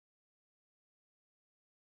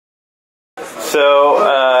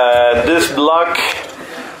This block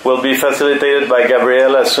will be facilitated by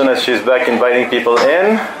Gabriela as soon as she's back inviting people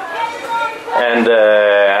in. And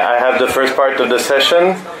I have the first part of the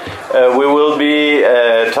session. We will be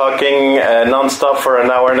talking non-stop for an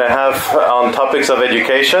hour and a half on topics of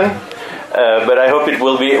education. But I hope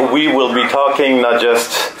we will be talking, not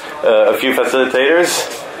just a few facilitators.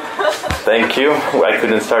 Thank you. I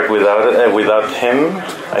couldn't start without him,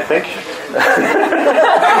 I think.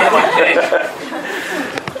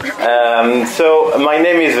 So my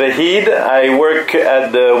name is Vahid. I work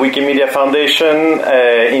at the Wikimedia Foundation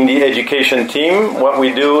in the education team. What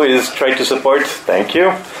we do is try to support, thank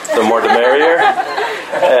you, the more the merrier.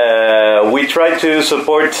 We try to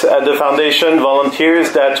support at the foundation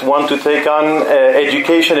volunteers that want to take on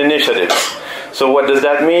education initiatives. So what does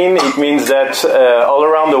that mean? It means that all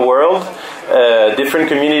around the world, different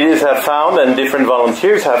communities have found and different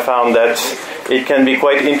volunteers have found that it can be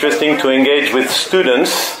quite interesting to engage with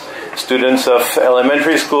students of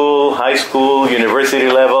elementary school, high school, university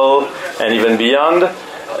level, and even beyond,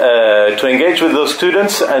 to engage with those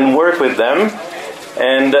students and work with them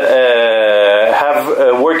and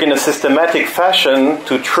work in a systematic fashion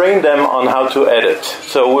to train them on how to edit.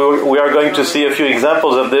 So we are going to see a few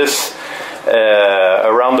examples of this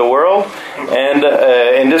around the world, and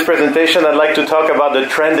in this presentation I'd like to talk about the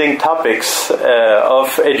trending topics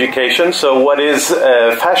of education. So what is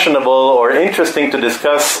fashionable or interesting to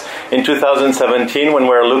discuss in 2017 when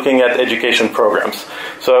we're looking at education programs.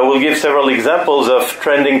 So I will give several examples of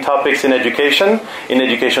trending topics in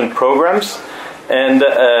education programs, and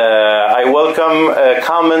I welcome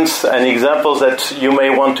comments and examples that you may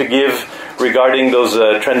want to give regarding those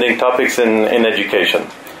trending topics in education.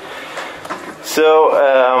 So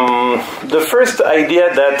the first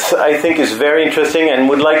idea that I think is very interesting and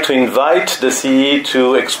would like to invite the CE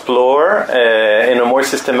to explore in a more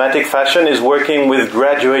systematic fashion is working with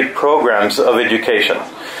graduate programs of education.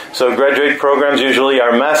 So graduate programs usually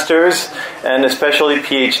are masters and especially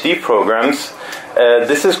PhD programs.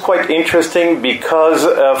 This is quite interesting because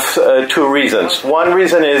of two reasons. One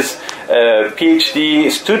reason is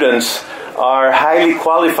PhD students are highly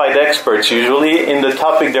qualified experts usually in the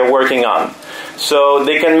topic they're working on. So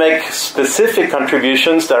they can make specific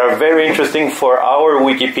contributions that are very interesting for our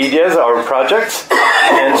Wikipedias, our projects.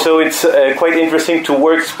 And so it's quite interesting to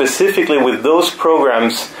work specifically with those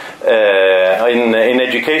programs in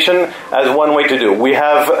education as one way to do. We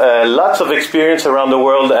have lots of experience around the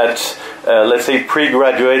world at, let's say,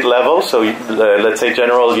 pre-graduate level, so let's say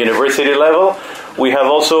general university level. We have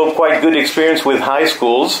also quite good experience with high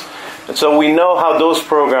schools. So we know how those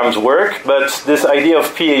programs work, but this idea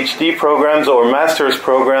of PhD programs or master's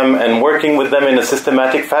program and working with them in a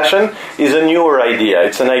systematic fashion is a newer idea.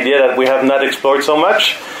 It's an idea that we have not explored so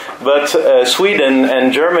much, but Sweden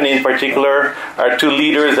and Germany in particular are two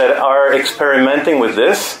leaders that are experimenting with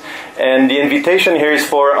this. And the invitation here is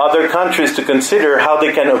for other countries to consider how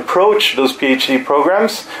they can approach those PhD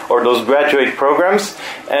programs or those graduate programs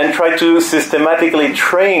and try to systematically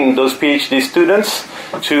train those PhD students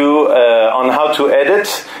on how to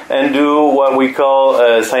edit and do what we call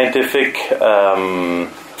scientific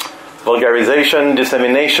vulgarization,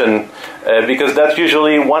 dissemination, because that's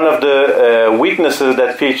usually one of the weaknesses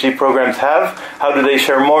that PhD programs have. How do they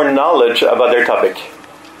share more knowledge about their topic?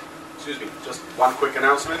 Excuse me, just one quick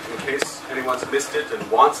announcement in case anyone's missed it and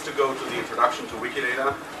wants to go to the introduction to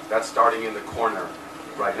Wikidata. That's starting in the corner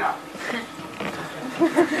right now.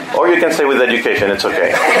 Or you can stay with education, it's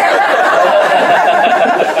okay.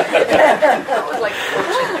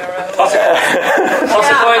 Toss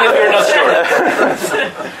a coin if you're not sure.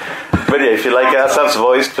 But yeah, if you like Asaf's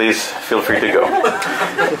voice, please feel free to go.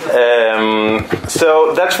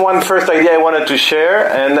 So that's one first idea I wanted to share.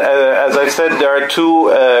 And as I said, there are two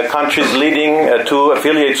countries leading, two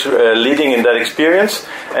affiliates leading in that experience.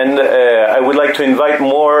 And I would like to invite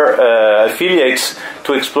more affiliates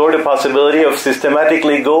to explore the possibility of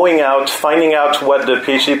systematically going out, finding out what the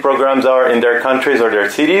PhD programs are in their countries or their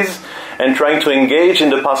cities, and trying to engage in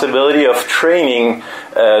the possibility of training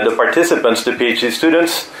the participants, the PhD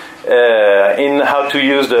students, in how to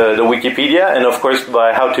use the Wikipedia. And of course,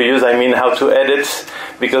 by how to use, I mean how to edit,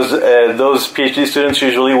 because those PhD students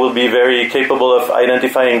usually will be very capable of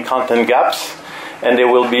identifying content gaps, and they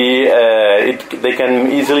will be, they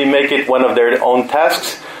can easily make it one of their own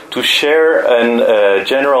tasks to share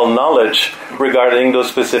general knowledge regarding those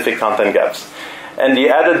specific content gaps. And the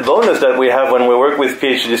added bonus that we have when we work with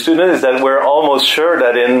PhD students is that we're almost sure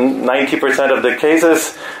that in 90% of the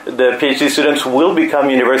cases, the PhD students will become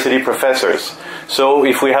university professors. So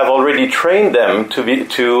if we have already trained them to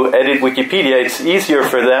edit Wikipedia, it's easier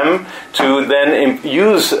for them to then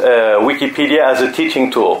use Wikipedia as a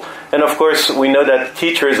teaching tool. And of course, we know that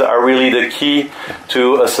teachers are really the key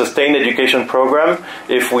to a sustained education program.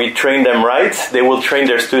 If we train them right, they will train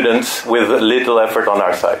their students with little effort on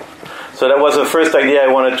our side. So that was the first idea I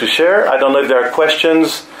wanted to share. I don't know if there are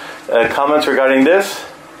questions, comments regarding this.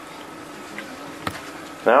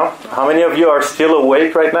 No? How many of you are still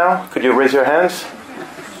awake right now? Could you raise your hands?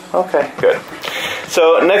 Okay, good.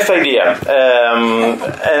 So next idea.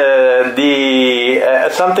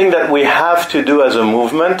 Something that we have to do as a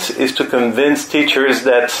movement is to convince teachers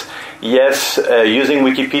that, yes, using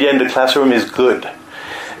Wikipedia in the classroom is good.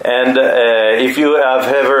 And if you have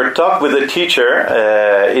ever talked with a teacher,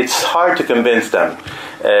 it's hard to convince them.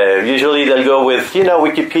 Usually they'll go with,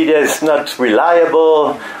 Wikipedia is not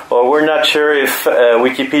reliable, or we're not sure if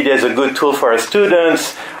Wikipedia is a good tool for our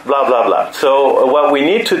students, blah, blah, blah. So what we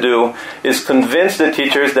need to do is convince the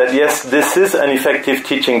teachers that, yes, this is an effective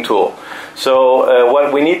teaching tool. So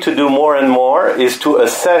what we need to do more and more is to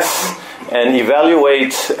assess and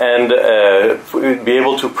evaluate and be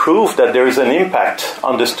able to prove that there is an impact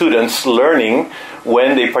on the students' learning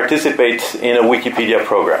when they participate in a Wikipedia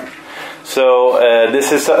program. So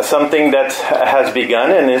this is something that has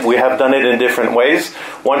begun, and we have done it in different ways.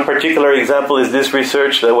 One particular example is this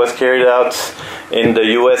research that was carried out in the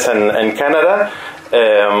US and Canada.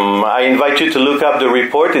 I invite you to look up the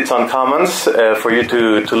report. It's on Commons for you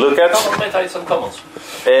to look at. It's on Commons.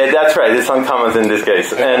 That's right, it's on Commons in this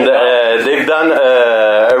case. And they've done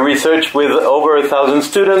a research with over 1,000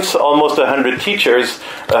 students, almost 100 teachers,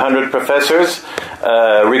 100 professors,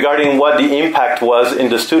 regarding what the impact was in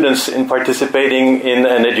the students in participating in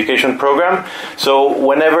an education program. So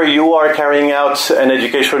whenever you are carrying out an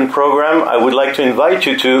education program, I would like to invite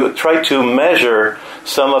you to try to measure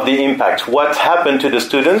some of the impact. What happened to the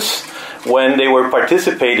students when they were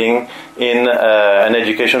participating in an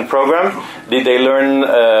education program? Did they learn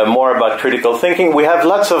more about critical thinking? We have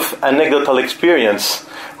lots of anecdotal experience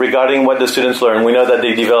regarding what the students learn. We know that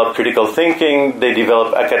they develop critical thinking, they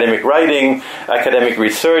develop academic writing, academic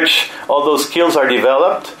research. All those skills are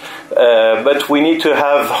developed, but we need to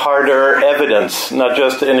have harder evidence, not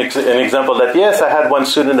just an example that, yes, I had one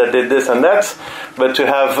student that did this and that, but to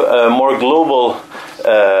have more global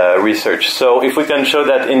research. So if we can show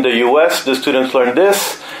that in the US, the students learned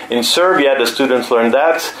this, in Serbia, the students learned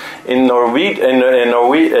that, in Norwegia,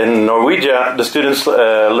 the students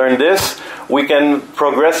learned this, we can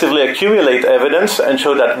progressively accumulate evidence and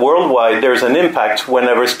show that worldwide there's an impact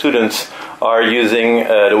whenever students are using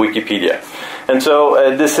the Wikipedia. And so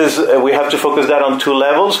we have to focus that on two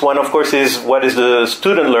levels. One, of course, is what is the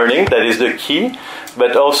student learning, that is the key,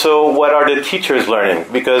 but also what are the teachers learning?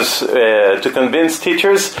 Because to convince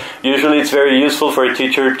teachers, usually it's very useful for a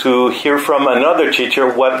teacher to hear from another teacher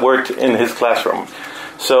what worked in his classroom.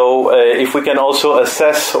 So if we can also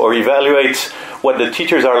assess or evaluate what the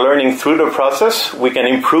teachers are learning through the process, we can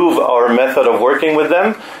improve our method of working with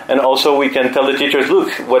them. And also we can tell the teachers,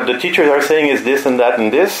 look, what the teachers are saying is this and that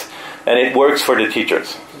and this, and it works for the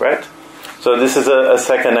teachers, right? So this is a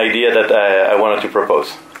second idea that I wanted to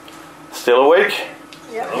propose. Still awake?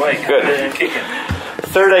 Yeah. Awake. Good. Kicking.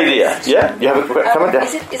 Third idea. Yeah? You have a comment? Yeah.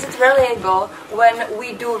 Is it reliable when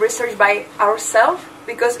we do research by ourselves?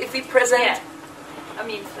 Because if we present... Yeah. I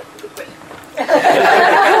mean, that's a good question.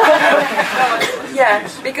 Yeah,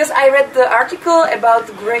 because I read the article about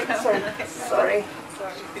great... Sorry.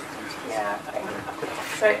 Yeah.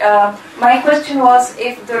 Sorry. My question was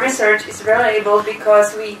if the research is reliable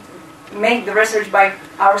because we make the research by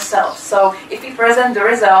ourselves. So if we present the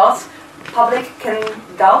results, public can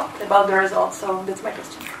doubt about the results. So that's my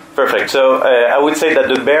question. Perfect. So I would say that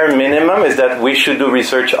the bare minimum is that we should do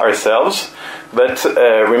research ourselves. But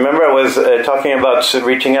remember I was talking about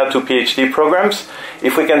reaching out to PhD programs.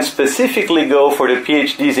 If we can specifically go for the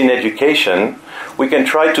PhDs in education, we can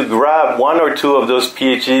try to grab one or two of those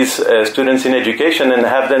PhDs students in education and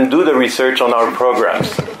have them do the research on our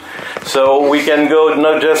programs. So we can go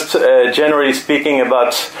not just generally speaking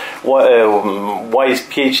about why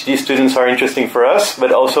PhD students are interesting for us,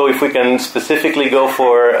 but also if we can specifically go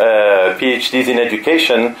for PhDs in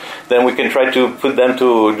education, then we can try to put them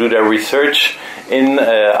to do their research in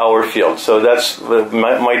our field. So that's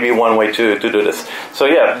might be one way to do this. So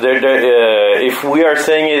yeah, if we are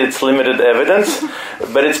saying it's limited evidence,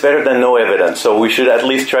 but it's better than no evidence. So we should at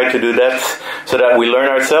least try to do that so that we learn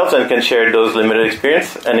ourselves and can share those limited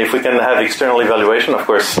experience. And if we can have external evaluation, of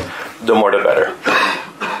course, the more the better.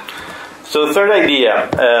 So third idea,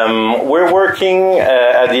 we're working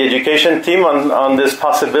at the education team on this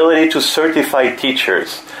possibility to certify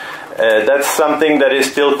teachers. That's something that is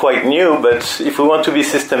still quite new, but if we want to be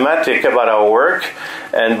systematic about our work,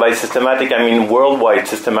 and by systematic I mean worldwide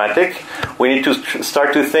systematic, we need to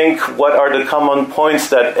start to think what are the common points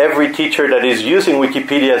that every teacher that is using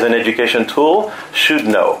Wikipedia as an education tool should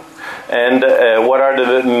know. And what are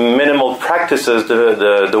the minimal practices,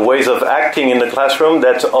 the ways of acting in the classroom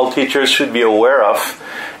that all teachers should be aware of.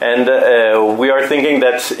 And we are thinking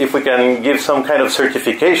that if we can give some kind of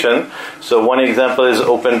certification, so one example is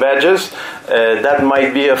open badges, that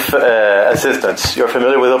might be of assistance. You're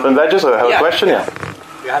familiar with open badges or have a question? Yeah.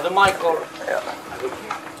 You have the mic or? Yeah.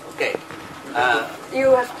 Okay.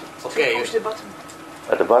 You have to Okay. push the button.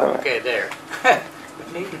 At the bottom? Okay, there.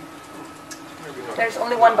 There's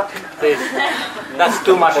only one button. Please. That's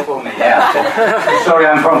too much for me. Yeah. Sorry,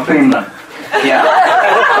 I'm from Finland. Yeah.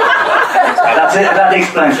 That's it. That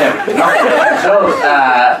explains everything. So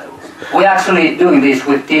we're actually doing this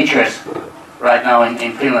with teachers right now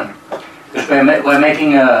in Finland, because we're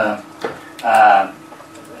making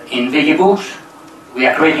in Wikibooks. We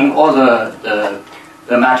are creating all the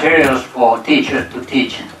materials for teachers to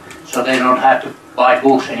teach, so they don't have to buy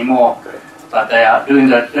books anymore. But they are doing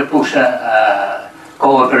the books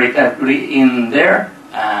cooperatively in there,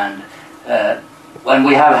 and when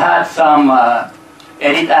we have had some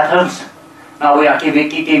edit attempts, now we are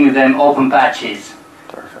giving them open badges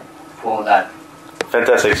for that.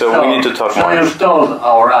 Fantastic. So we need to talk more. So you stole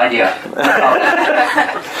our idea.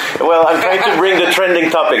 Well, I'm trying to bring the trending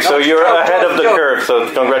topic, so you're ahead of the curve, so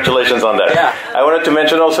congratulations on that. Yeah. I wanted to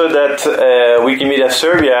mention also that Wikimedia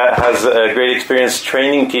Serbia has a great experience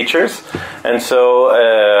training teachers, and so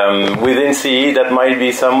within CE that might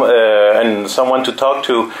be someone to talk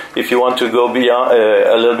to if you want to go beyond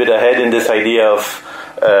a little bit ahead in this idea of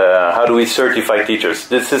how do we certify teachers?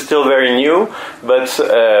 This is still very new, but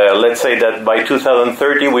let's say that by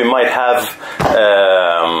 2030 we might have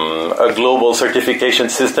a global certification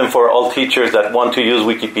system for all teachers that want to use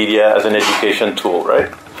Wikipedia as an education tool,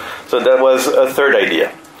 right? So that was a third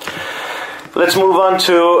idea. Let's move on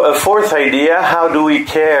to a fourth idea. How do we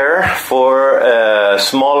care for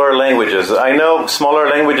smaller languages? I know smaller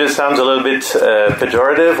languages sounds a little bit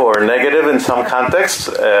pejorative or negative in some contexts.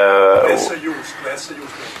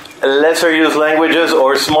 Lesser used languages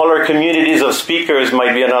or smaller communities of speakers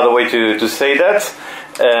might be another way to say that.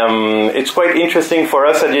 It's quite interesting for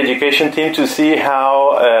us at the education team to see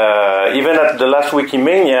how, even at the last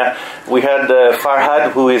Wikimania, we had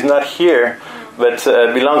Farhad, who is not here, but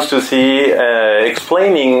belongs to CE,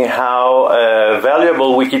 explaining how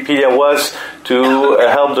valuable Wikipedia was to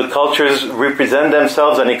help the cultures represent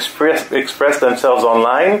themselves and express themselves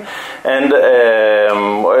online. And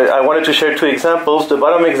I wanted to share two examples. The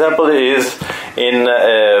bottom example is in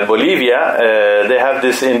Bolivia. They have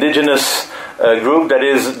this indigenous group that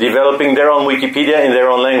is developing their own Wikipedia in their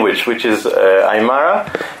own language, which is Aymara.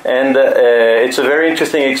 And it's a very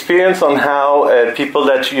interesting experience on how people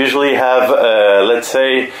that usually have, let's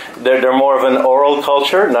say, they're more of an oral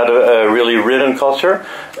culture, not a really written culture,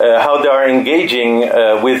 how they are engaging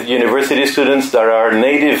with university students that are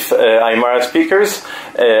native Aymara speakers,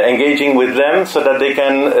 engaging with them so that they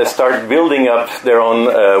can start building up their own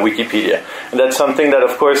Wikipedia. And that's something that,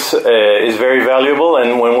 of course, is very valuable.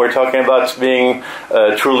 And when we're talking about being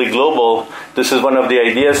truly global, this is one of the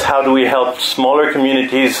ideas. How do we help smaller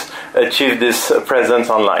communities achieve this presence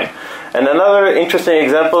online? And another interesting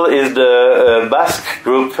example is the Basque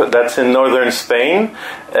group that's in northern Spain.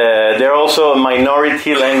 They're also a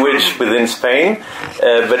minority language within Spain,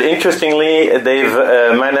 but interestingly, they've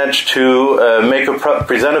managed to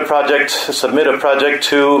present a project, submit a project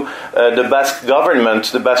to the Basque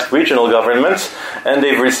government, the Basque regional government, and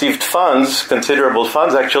they've received funds, considerable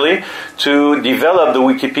funds actually, to develop the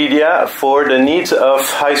Wikipedia for the needs of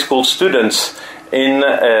high school students in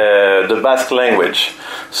the Basque language.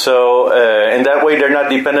 So in that way, they're not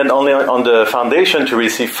dependent only on the foundation to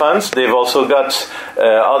receive funds. They've also got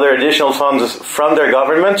other additional funds from their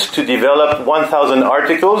government to develop 1,000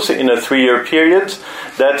 articles in a 3-year period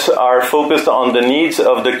that are focused on the needs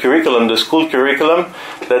of the curriculum, the school curriculum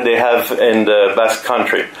that they have in the Basque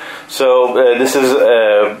country. So this is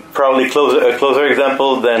probably a closer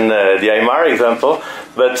example than the Aymara example.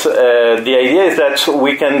 But the idea is that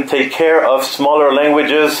we can take care of smaller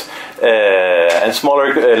languages and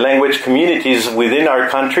smaller language communities within our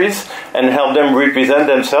countries and help them represent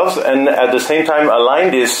themselves, and at the same time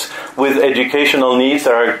align this with educational needs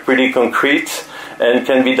that are pretty concrete and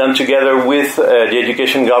can be done together with the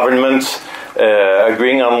education government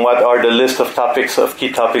agreeing on what are the list of topics, of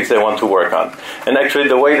key topics they want to work on. And actually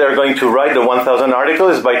the way they're going to write the 1,000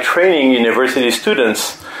 articles is by training university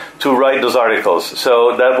students to write those articles.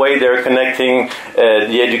 So that way they're connecting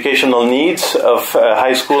the educational needs of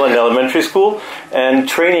high school and elementary school and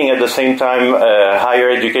training at the same time higher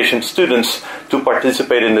education students to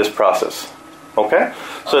participate in this process. Okay?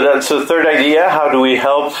 So that's the third idea. How do we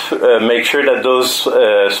help make sure that those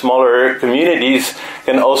smaller communities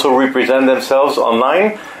can also represent themselves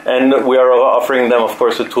online? And we are offering them, of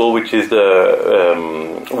course, a tool which is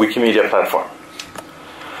the Wikimedia platform.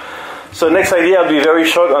 So next idea, I'll be very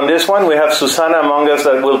short on this one. We have Susanna among us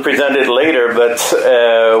that will present it later, but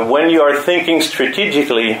when you are thinking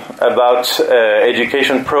strategically about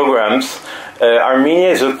education programs,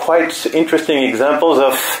 Armenia is a quite interesting example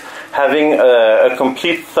of having a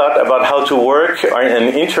complete thought about how to work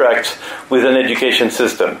and interact with an education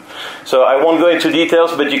system. So I won't go into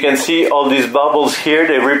details, but you can see all these bubbles here.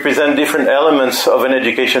 They represent different elements of an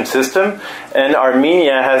education system. And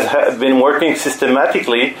Armenia has been working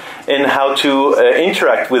systematically in how to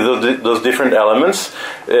interact with those different elements.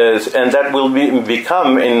 And that will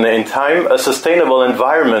become, in time, a sustainable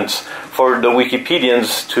environment for the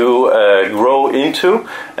Wikipedians to grow into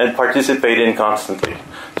and participate in constantly.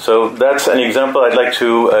 So that's an example I'd like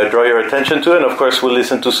to draw your attention to, and of course we'll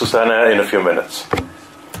listen to Susanna in a few minutes.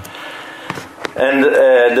 And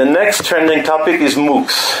the next trending topic is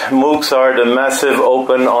MOOCs. MOOCs are the massive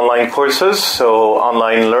open online courses, so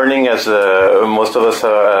online learning as most of us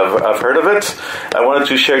have heard of it. I wanted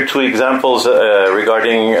to share two examples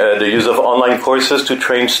regarding the use of online courses to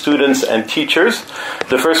train students and teachers.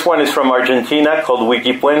 The first one is from Argentina called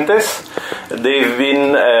Wikipuentes. They've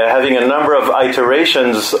been having a number of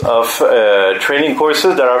iterations of training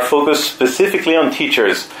courses that are focused specifically on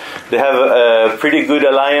teachers. They have a pretty good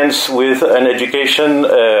alliance with an education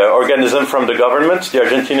organism from the government, the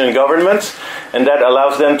Argentinian government, and that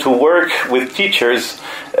allows them to work with teachers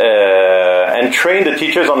and train the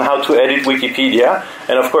teachers on how to edit Wikipedia.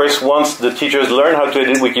 And of course, once the teachers learn how to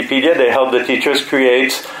edit Wikipedia, they help the teachers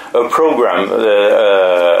create a program,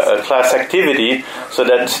 a class activity, so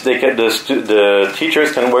that the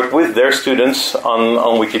teachers can work with their students on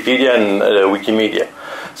Wikipedia and Wikimedia.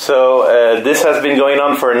 So this has been going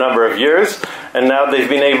on for a number of years, and now they've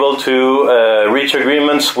been able to reach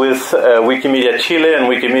agreements with Wikimedia Chile and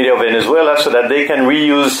Wikimedia Venezuela so that they can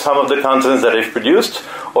reuse some of the contents that they've produced,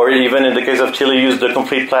 or even in the case of Chile, use the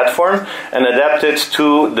complete platform and adapt it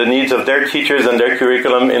to the needs of their teachers and their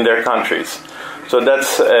curriculum in their countries. So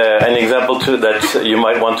that's an example too that you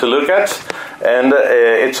might want to look at. And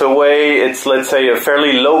it's let's say a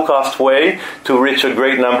fairly low-cost way to reach a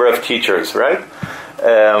great number of teachers, right?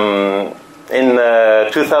 In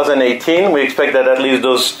 2018, we expect that at least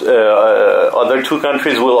those other two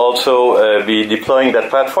countries will also be deploying that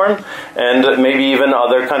platform, and maybe even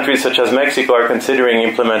other countries such as Mexico are considering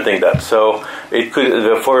implementing that. So it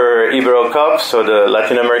could, for IberoCup, so the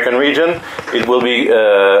Latin American region, it will be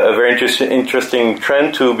a very interesting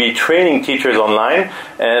trend to be training teachers online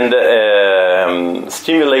and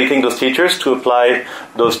stimulating those teachers to apply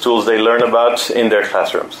those tools they learn about in their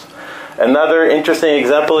classrooms. Another interesting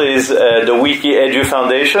example is the Wiki Edu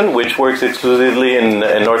Foundation, which works exclusively in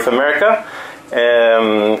North America.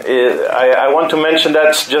 I want to mention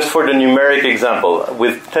that just for the numeric example.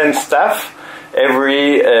 With 10 staff,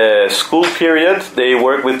 every school period, they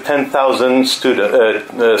work with 10,000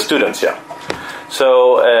 students. Yeah.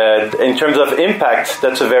 So in terms of impact,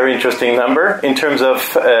 that's a very interesting number. In terms of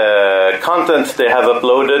content they have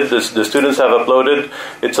uploaded, the students have uploaded,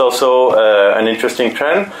 it's also an interesting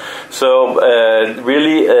trend. So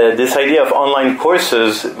really this idea of online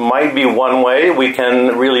courses might be one way we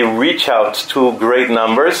can really reach out to great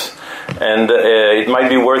numbers. And it might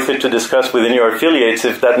be worth it to discuss within your affiliates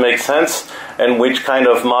if that makes sense, and which kind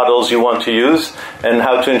of models you want to use, and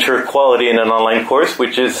how to ensure quality in an online course,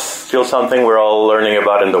 which is still something we're all learning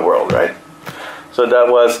about in the world, right? So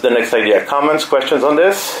that was the next idea. Comments, questions on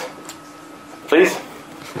this? Please? Well,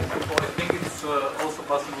 I think it's also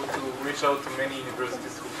possible to reach out to many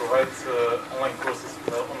universities who provide online courses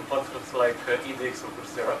on platforms like edX or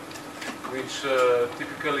Coursera, which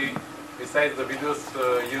typically, besides the videos,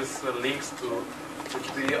 use links to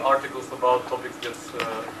the articles about topics that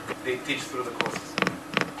they teach through the courses.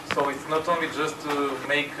 So it's not only just to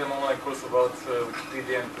make an online course about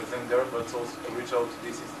Wikipedia and present there, but also to reach out to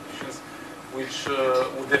these institutions, which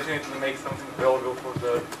would definitely make something valuable for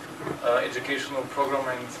the educational program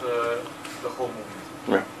and the whole movement.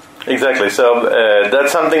 Yeah. Exactly. So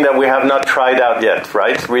that's something that we have not tried out yet,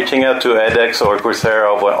 right? Reaching out to edX or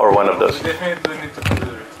Coursera or one of those. We definitely need to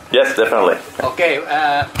consider it. Yes, definitely. Okay,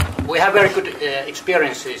 we have very good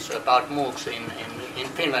experiences about MOOCs in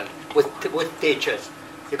Finland with teachers.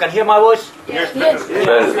 You can hear my voice? Yes.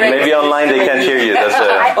 Maybe online they can't hear you. That's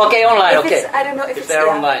okay, online. Okay. I don't know if they're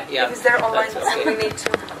online. Yeah. If it's there online, Okay. we need to.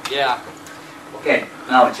 Yeah. Okay.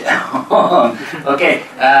 Now it's on. Okay.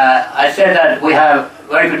 I said that we have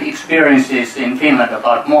very good experiences in Finland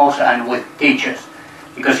about MOOCs and with teachers,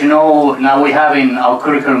 because now we have in our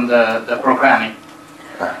curriculum the programming.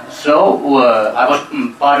 So I was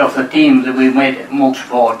part of the team that we made MOOCs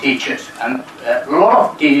for teachers, and a lot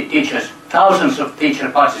of teachers, thousands of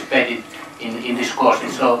teachers participated in these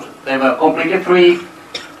courses. So they were completely free,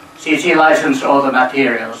 CC license all the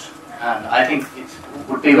materials, and I think it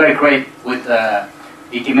would be very great with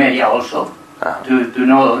Wikimedia also to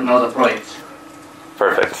know the projects.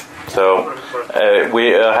 perfect. So we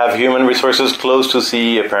have human resources close to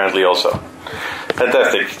CE apparently also.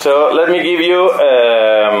 Fantastic. So let me give you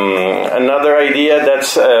another idea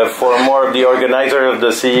that's for more of the organizer of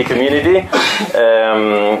the CE community.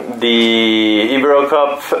 The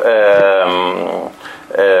IberoCup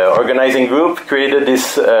organizing group created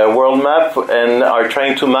this world map and are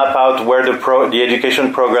trying to map out where the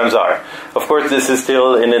education programs are. Of course, this is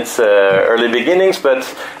still in its early beginnings, but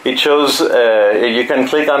it shows, you can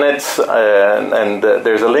click on it and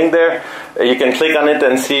there's a link there. You can click on it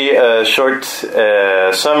and see a short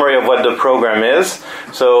summary of what the program is.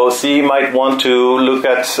 So CE might want to look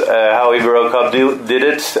at how IberoCup did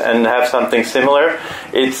it and have something similar.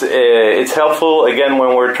 It's helpful, again,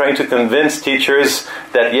 when we're trying to convince teachers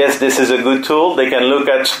that yes, this is a good tool. They can look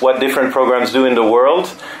at what different programs do in the world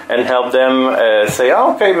and help them say,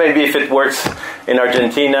 oh, okay, maybe if it works in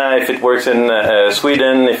Argentina, if it works in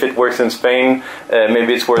Sweden, if it works in Spain,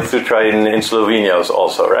 maybe it's worth to try in Slovenia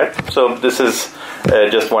also, right? So this is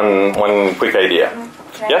just one quick idea.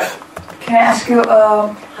 Yes? Can I ask you,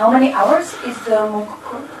 how many hours is the MOOC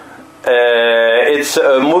course? It's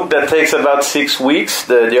a MOOC that takes about 6 weeks.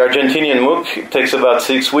 The Argentinian MOOC takes about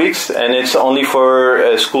 6 weeks, and it's only for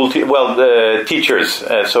teachers,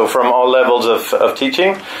 so from all levels of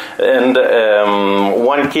teaching. And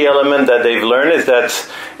one key element that they've learned is that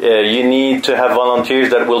you need to have volunteers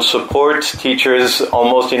that will support teachers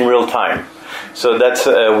almost in real time. So that's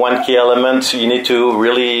one key element. You need to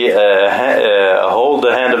really hold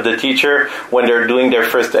the hand of the teacher when they're doing their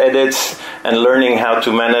first edits and learning how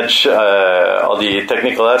to manage all the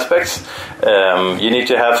technical aspects. You need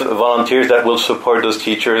to have volunteers that will support those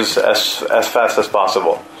teachers as fast as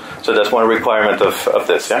possible. So that's one requirement of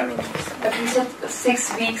this, yeah? But you said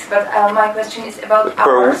 6 weeks, but my question is about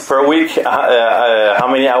hours. Per week, how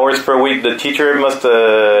many hours per week the teacher must,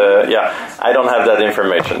 I don't have that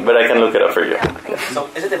information, but I can look it up for you. So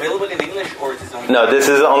is it available in English or is it only... No, this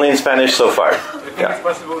is only in Spanish so far. I think it's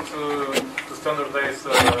possible to standardize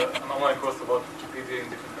an online course about Wikipedia in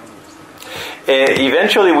different languages.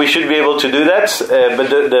 Eventually, we should be able to do that,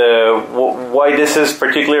 but why this is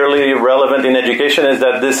particularly relevant in education is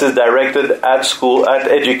that this is directed at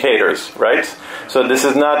educators, right? So this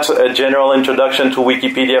is not a general introduction to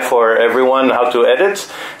Wikipedia for everyone how to edit.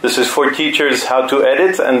 This is for teachers how to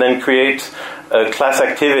edit and then create a class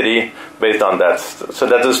activity based on that. So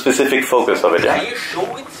that's a specific focus of it. Yeah? Can you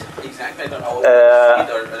show it exactly? I don't know.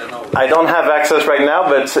 I don't have access right now,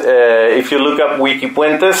 but if you look up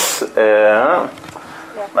Wikipuentes,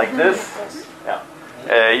 like this,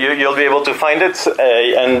 you'll be able to find it,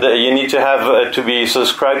 and you need to have to be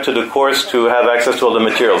subscribed to the course to have access to all the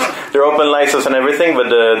materials. They're open license and everything, but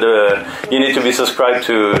you need to be subscribed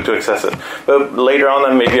to access it. But later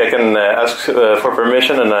on, maybe I can ask for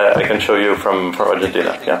permission, and I can show you from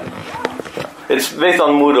Argentina. Yeah. It's based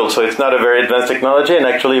on Moodle, so it's not a very advanced technology, and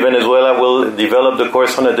actually Venezuela will develop the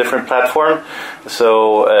course on a different platform,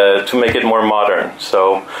 so to make it more modern.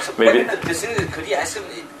 So maybe. Could you ask him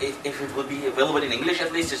if it would be available in English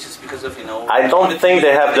at least? It's just because of I don't think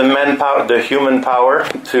they have the manpower, the human power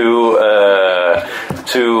to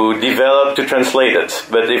develop to translate it.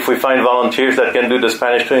 But if we find volunteers that can do the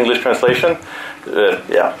Spanish to English translation,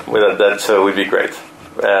 that would be great.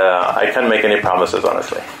 I can't make any promises,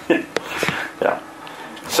 honestly. Yeah.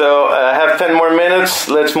 So I have 10 more minutes.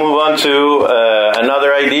 Let's move on to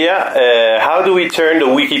another idea. How do we turn the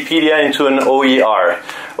Wikipedia into an OER?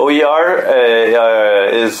 OER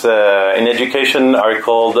is in education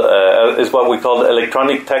is what we call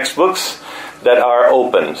electronic textbooks that are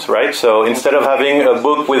open, right? So instead of having a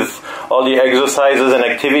book with all the exercises and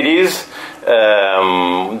activities,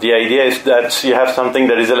 the idea is that you have something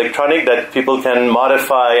that is electronic that people can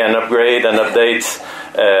modify and upgrade and update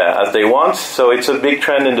as they want. So it's a big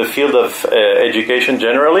trend in the field of education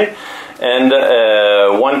generally. And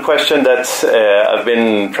one question that I've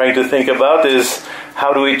been trying to think about is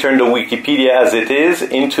how do we turn the Wikipedia as it is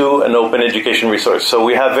into an open education resource. So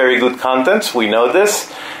we have very good content, we know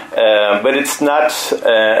this, but it's not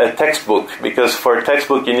a textbook, because for a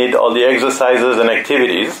textbook you need all the exercises and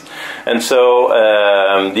activities. And so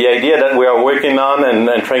the idea that we are working on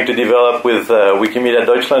and trying to develop with Wikimedia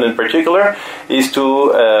Deutschland in particular is to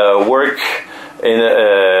work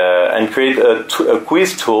and create a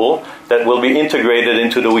quiz tool that will be integrated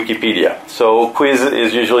into the Wikipedia. So quiz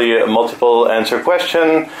is usually a multiple answer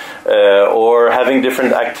question or having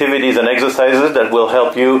different activities and exercises that will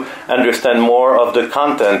help you understand more of the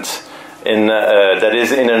content that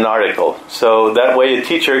is in an article. So that way a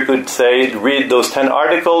teacher could say, read those 10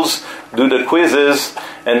 articles, do the quizzes,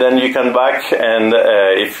 and then you come back and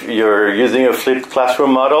if you're using a flipped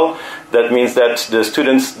classroom model, that means that the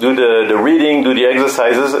students do the reading, do the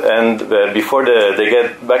exercises, and before they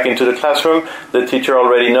get back into the classroom, the teacher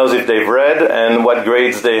already knows if they've read and what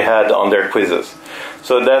grades they had on their quizzes.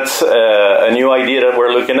 So that's a new idea that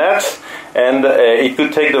we're looking at, and it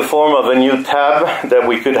could take the form of a new tab that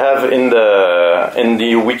we could have in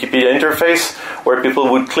the Wikipedia interface, where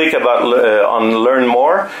people would click on Learn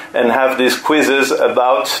More and have these quizzes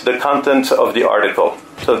about the content of the article.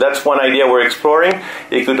 So that's one idea we're exploring.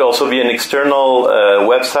 It could also be an external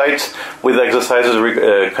website with exercises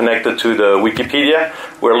connected to the Wikipedia.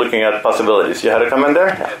 We're looking at possibilities. You had a comment there?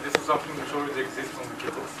 Yeah, this is something which already exists on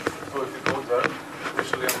Wikibooks. So if you go there,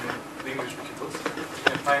 especially on the English Wikibooks, you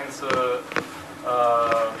can find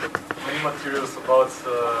many materials about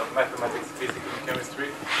mathematics, physics, and chemistry,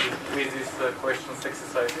 quizzes, questions,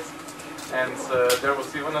 exercises. And there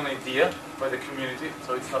was even an idea by the community,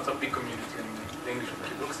 so it's not a big community in the English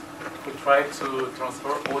Wikibooks, to try to transfer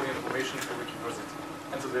all the information to Wikiversity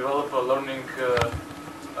and to develop a learning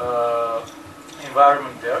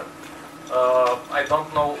environment there. I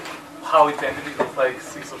don't know how it ended. It was like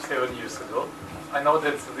 6 or 7 years ago. I know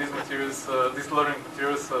that these materials, these learning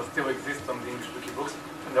materials still exist on the English Wikibooks,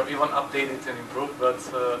 and they're even updated and improved, but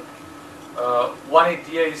one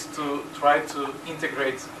idea is to try to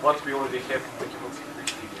integrate what we already have in Wikibooks and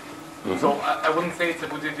Wikipedia. Mm-hmm. So I wouldn't say it's a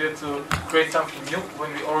good idea to create something new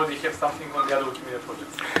when we already have something on the other Wikimedia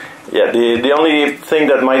projects. Yeah, the only thing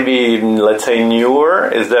that might be, let's say, newer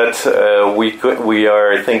is that we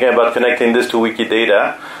are thinking about connecting this to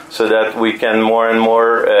Wikidata so that we can more and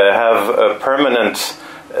more have a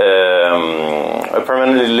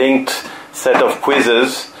permanently linked set of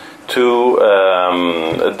quizzes to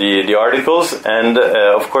the articles, and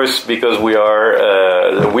of course, because we are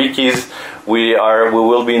the wikis, we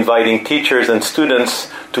will be inviting teachers and students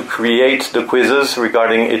to create the quizzes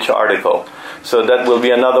regarding each article. So that will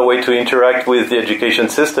be another way to interact with the education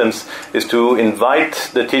systems, is to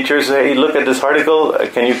invite the teachers, hey, look at this article,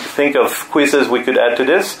 can you think of quizzes we could add to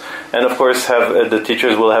this? And of course, the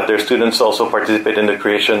teachers will have their students also participate in the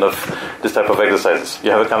creation of this type of exercises.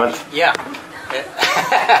 You have a comment? Yeah.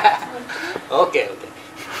 Okay.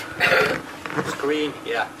 Screen,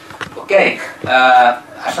 yeah. Okay,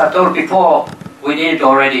 as I told before, we did it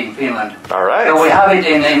already in Finland. All right. So we have it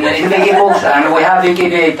in Wikibooks, and we have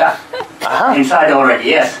Wikidata inside already.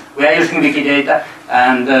 Yes, we are using Wikidata,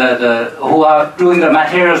 and who are doing the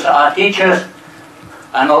materials are teachers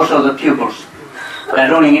and also the pupils. They're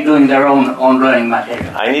doing their own learning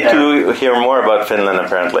material. I need to hear more about Finland,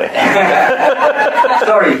 apparently.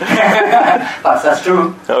 Sorry, but that's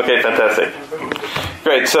true. Okay, fantastic.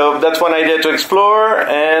 Great, so that's one idea to explore,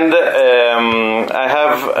 and I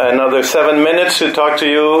have another 7 minutes to talk to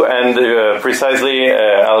you, and precisely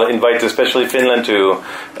I'll invite especially Finland to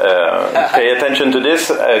pay attention to this,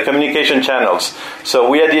 communication channels. So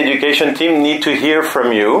we at the education team need to hear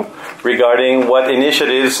from you regarding what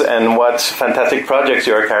initiatives and what fantastic projects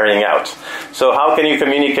you are carrying out. So how can you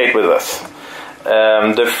communicate with us?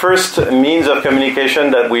 The first means of communication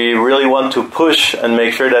that we really want to push and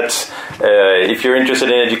make sure that if you're interested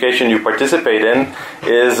in education you participate in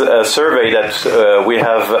is a survey that we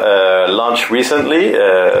have launched recently,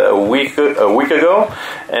 a week ago,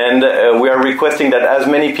 and we are requesting that as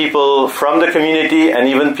many people from the community and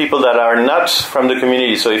even people that are not from the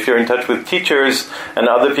community, so if you're in touch with teachers and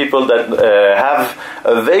other people that have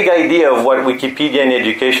a vague idea of what Wikipedia in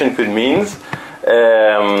education could mean,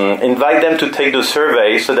 invite them to take the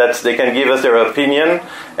survey so that they can give us their opinion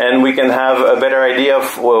and we can have a better idea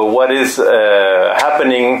of what is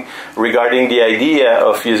happening regarding the idea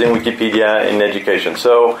of using Wikipedia in education.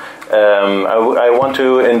 So I want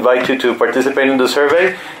to invite you to participate in the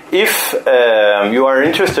survey. If you are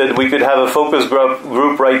interested, we could have a focus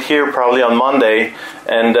group right here, probably on Monday,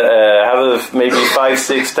 and have maybe 5,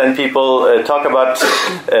 6, 10 people talk about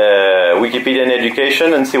Wikipedia in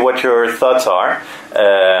education and see what your thoughts are.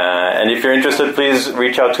 And if you're interested, please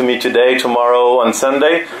reach out to me today, tomorrow, on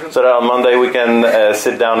Sunday, so that on Monday we can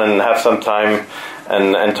sit down and have some time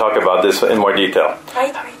and talk about this in more detail.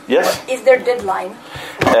 Yes? Is there a deadline?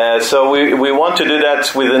 So we want to do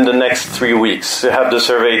that within the next 3 weeks, to have the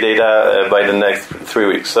survey data by the next 3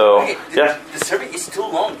 weeks. So, yeah. The survey is too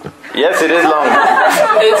long. Yes, it is long.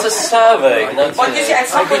 It's a survey. Not But you see, at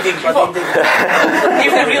some point they give up.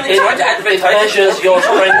 If they really try to advertise, it measures your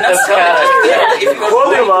strength of character. If you are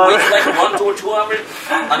going to waste like 1 or 2 hours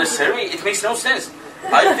on a survey, it makes no sense.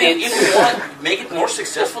 I think if you want to make it more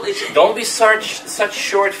successful, it should Don't be such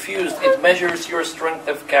short-fused. It measures your strength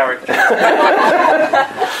of character.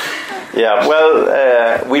 Yeah,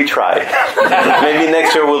 well, we try. Maybe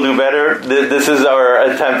next year we'll do better. This is our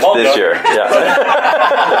attempt this year. Yeah.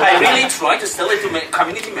 I really try to sell it to my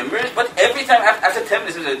community members, but every time after 10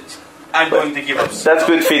 minutes, I'm going to give up. That's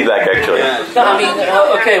good feedback, actually. Yeah. No, I mean,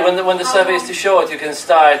 okay, when the survey is to show it, you can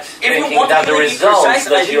start thinking that the results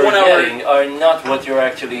that you're getting are not what you're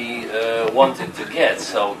actually wanted to get.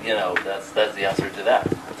 So, that's the answer to that.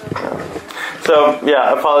 So,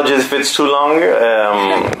 yeah, apologies if it's too long.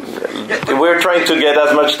 We're trying to get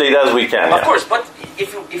as much data as we can. Of course, but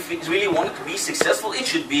if it really wanted to be successful, it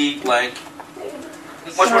should be like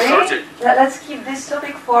much more shorter. Let's keep this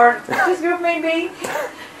topic for this group maybe.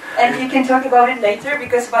 And you can talk about it later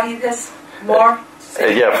because Vahid has more.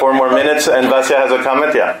 4 more minutes, and Vasya has a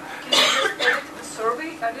comment. Yeah. Can you just edit the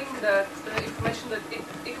survey, adding that information that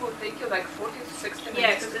it will take you like 40 to 60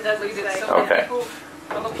 minutes to complete it, so that people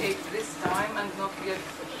allocate this time and not get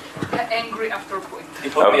angry after a point.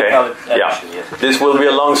 It will be a valid addition, yes. This will be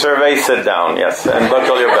a long survey. Sit down, yes, and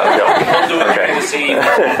buckle your belt. Okay.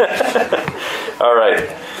 All right.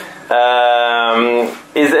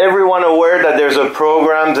 Is everyone aware that there's a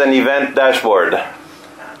programs and event dashboard?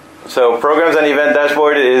 So programs and event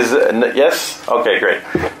dashboard is, yes? Okay, great.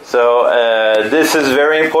 So this is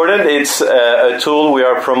very important. It's a tool we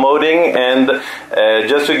are promoting, and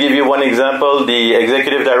just to give you one example, the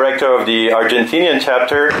executive director of the Argentinian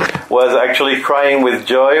chapter was actually crying with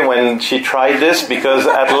joy when she tried this, because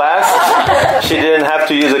at last she didn't have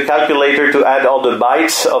to use a calculator to add all the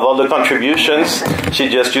bytes of all the contributions. She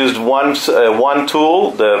just used one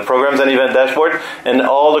tool, the programs and event dashboard, and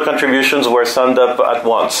all the contributions were summed up at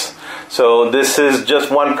once. So this is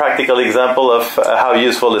just one practical example of how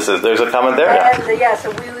useful this is. There's a comment there? And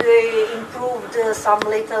so we improved some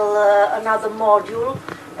little another module,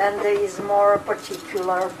 and is more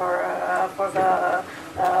particular for the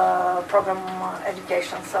program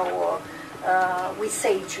education. So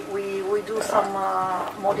we do some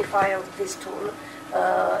modify of this tool,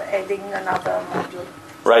 adding another module.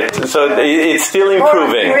 Right, so it's still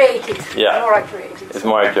improving. More accurate. Yeah, more accurate. It's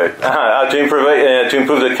more accurate. To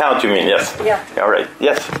improve the count, you mean? Yes. Yeah. All right.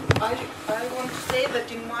 Yes. I want to say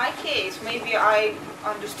that in my case, maybe I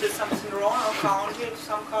understood something wrong or counted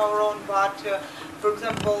somehow wrong. But for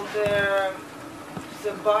example, the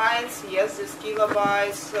bytes, the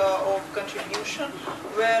kilobytes of contribution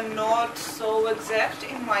were not so exact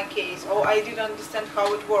in my case, or I didn't understand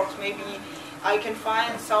how it works. Maybe I can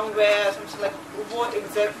find somewhere something like what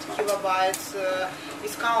exact kilobytes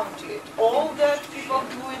is counted. All that people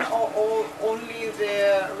doing, or only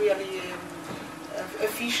the really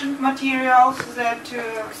efficient materials that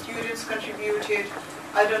students contributed.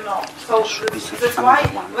 I don't know. So that's why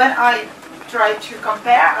when I tried to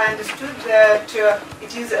compare, I understood that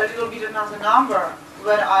it is a little bit another number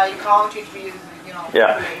when I count it with.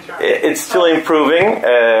 It's still improving.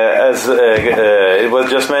 As it was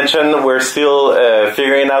just mentioned, we're still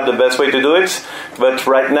figuring out the best way to do it. But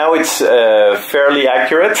right now it's fairly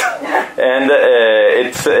accurate. And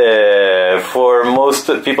it's for most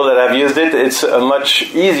people that have used it, it's a much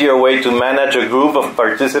easier way to manage a group of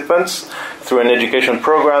participants through an education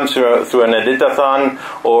program, through an editathon,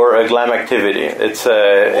 or a GLAM activity. It's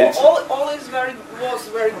all is was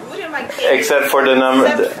very good in my case. Except for the number,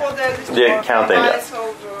 the accounting.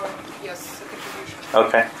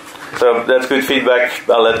 Okay, so that's good feedback.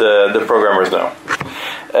 I'll let the programmers know.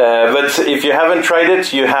 But if you haven't tried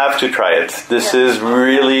it, you have to try it. This is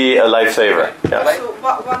really a lifesaver. Yeah. So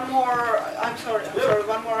one more. I'm sorry.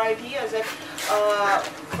 One more idea is that,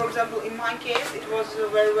 for example, in my case, it was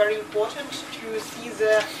very, very important to see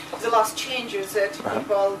the last changes that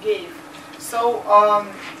people gave. So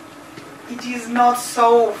it is not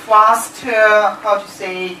so fast.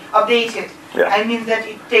 Updated. Yeah. I mean that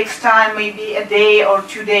it takes time, maybe a day or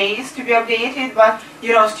 2 days to be updated, but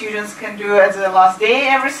students can do at the last day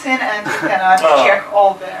everything, and you cannot check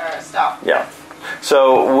all their stuff. Yeah.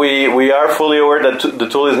 So we are fully aware that the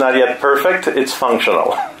tool is not yet perfect. It's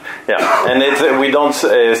functional. Yeah, and we don't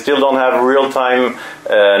still don't have real time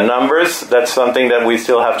numbers. That's something that we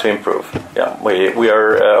still have to improve. Yeah, we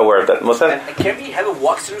are aware of that. Mohsen? Can we have a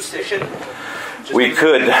walkthrough session? We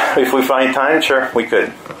could, if we find time. Sure, we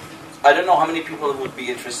could. I don't know how many people would be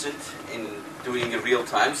interested in doing a real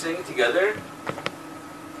time thing together.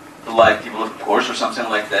 Like people, of course, or something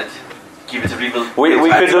like that. Give it a real.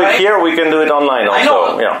 We could do it here. We can do it online also. I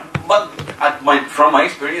know. Yeah. But from my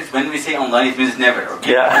experience, when we say online, it means never.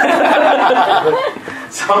 Okay? Yeah.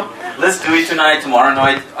 So let's do it tonight, tomorrow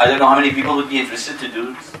night. I don't know how many people would be interested to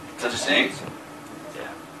do such a thing.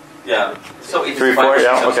 Yeah. So it's 3, 4.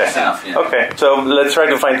 Yeah. Okay. Enough, yeah. Okay. So let's try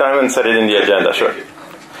to find time and set it in the agenda. Sure.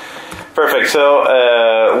 Perfect.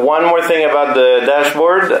 So one more thing about the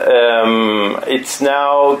dashboard. It's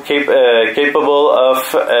now capable of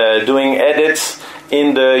doing edits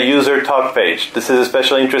in the user talk page. This is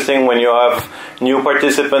especially interesting when you have new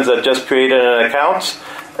participants that just created an account.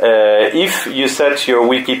 If you set your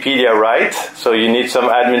Wikipedia right, so you need some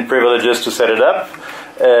admin privileges to set it up,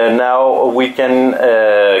 now we can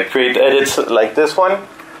create edits like this one,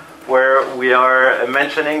 where we are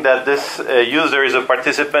mentioning that this user is a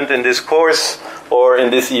participant in this course or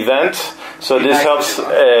in this event. So this helps.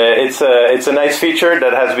 It's a nice feature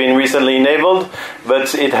that has been recently enabled,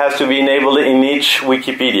 but it has to be enabled in each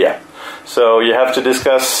Wikipedia. So you have to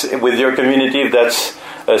discuss with your community if that's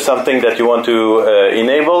something that you want to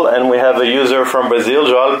enable. And we have a user from Brazil,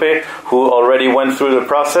 Joalpe, who already went through the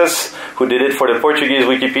process, who did it for the Portuguese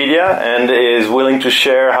Wikipedia, and is willing to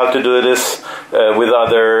share how to do this with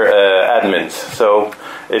other admins. So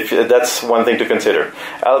if that's one thing to consider.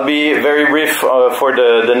 I'll be very brief for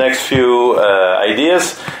the next few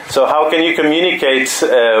ideas. So how can you communicate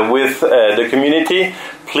with the community?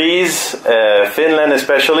 Please, Finland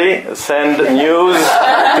especially, send news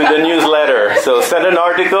to the newsletter. So send an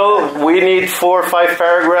article. We need 4 or 5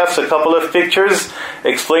 paragraphs, a couple of pictures,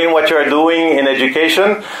 explain what you are doing in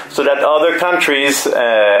education, so that other countries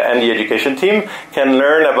and the education team can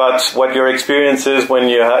learn about what your experience is when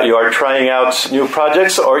you are trying out new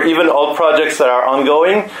projects or even old projects that are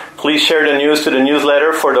ongoing. Please share the news to the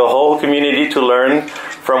newsletter for the whole community to learn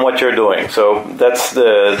from what you're doing. So that's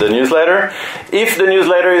the newsletter. If the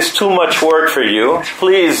newsletter is too much work for you,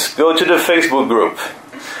 please go to the Facebook group.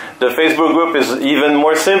 The Facebook group is even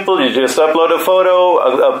more simple. You just upload a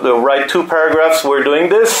photo, write 2 paragraphs, we're doing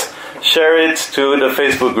this, share it to the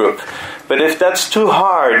Facebook group. But if that's too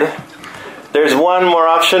hard, there's one more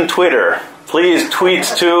option, Twitter. Please tweet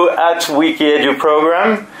to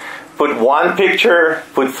 @WikiEduProgram. Put 1 picture,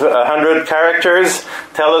 put 100 characters.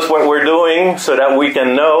 Tell us what we're doing so that we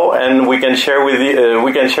can know and we can share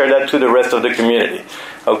we can share that to the rest of the community.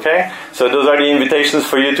 Okay, so those are the invitations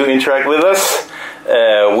for you to interact with us.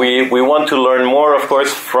 We want to learn more, of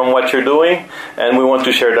course, from what you're doing, and we want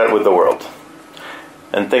to share that with the world.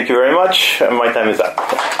 And thank you very much. My time is up.